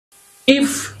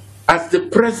if, as the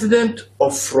president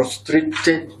of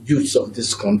frustrated youths of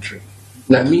this country,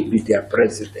 now me be their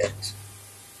president,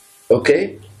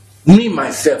 okay? Me,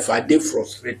 myself, I did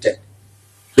frustrated.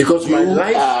 Because my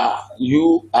life...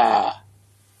 You are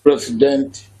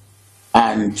president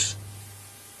and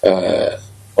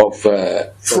of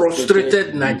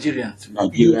frustrated Nigerians.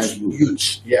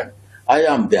 Youths, yeah. I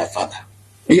am their father.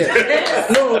 Yeah.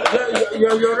 No,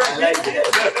 you're right.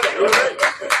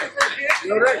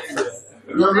 You're right.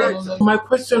 You're right. My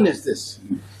question is this.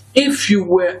 If you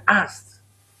were asked,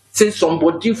 say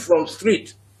somebody from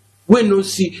street, we no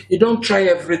see, you don't try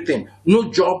everything,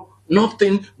 no job,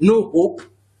 nothing, no hope.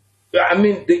 I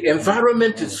mean, the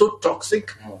environment is so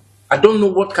toxic. I don't know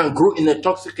what can grow in a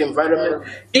toxic environment.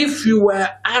 If you were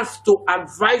asked to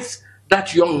advise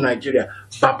that young Nigeria,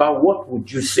 Baba, what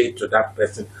would you say to that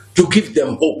person to give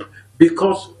them hope?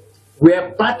 Because we are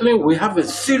battling, we have a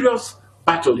serious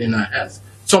battle in our hands.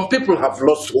 Some people have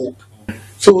lost hope.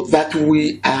 So that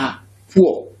we are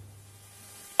poor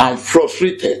and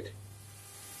frustrated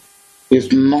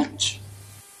is not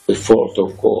the fault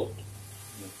of God.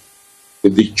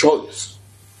 It's the choice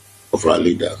of our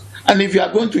leaders. And if you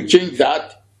are going to change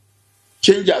that,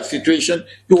 change our situation,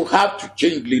 you have to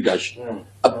change leadership.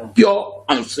 Pure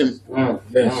and simple.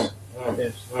 Yes.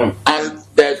 And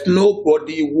there's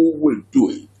nobody who will do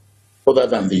it other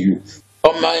than the youth.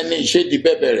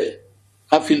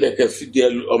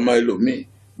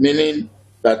 Meaning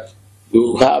that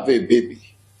you have a baby,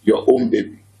 your own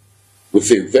baby,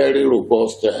 with a very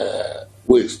robust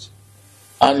waist,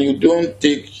 and you don't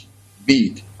take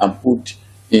bead and put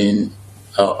in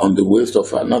on the waist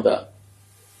of another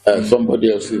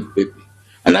somebody else's baby.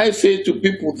 And I say to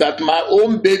people that my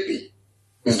own baby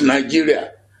is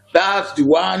Nigeria. That's the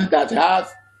one that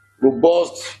has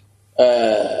robust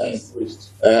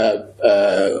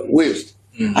waist.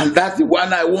 And that's the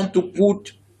one I want to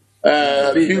put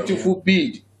beautiful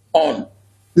bead on.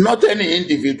 Not any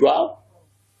individual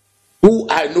who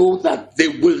I know that they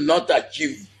will not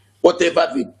achieve whatever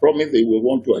they promise they will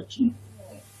want to achieve.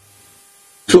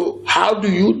 So how do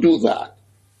you do that?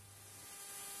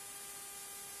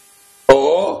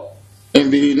 Or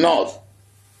in the north,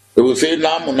 they will say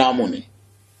namu namuni.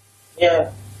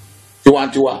 Yeah.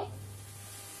 Tiwantiwa.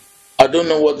 I don't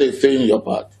know what they say in your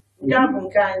part.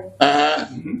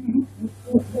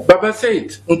 Baba say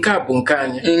it. Nka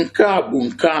bunkanye. Nka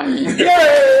bunkanye.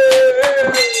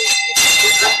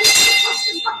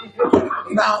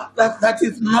 Now that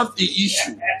is not the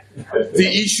issue. The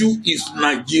issue is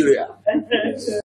Nigeria.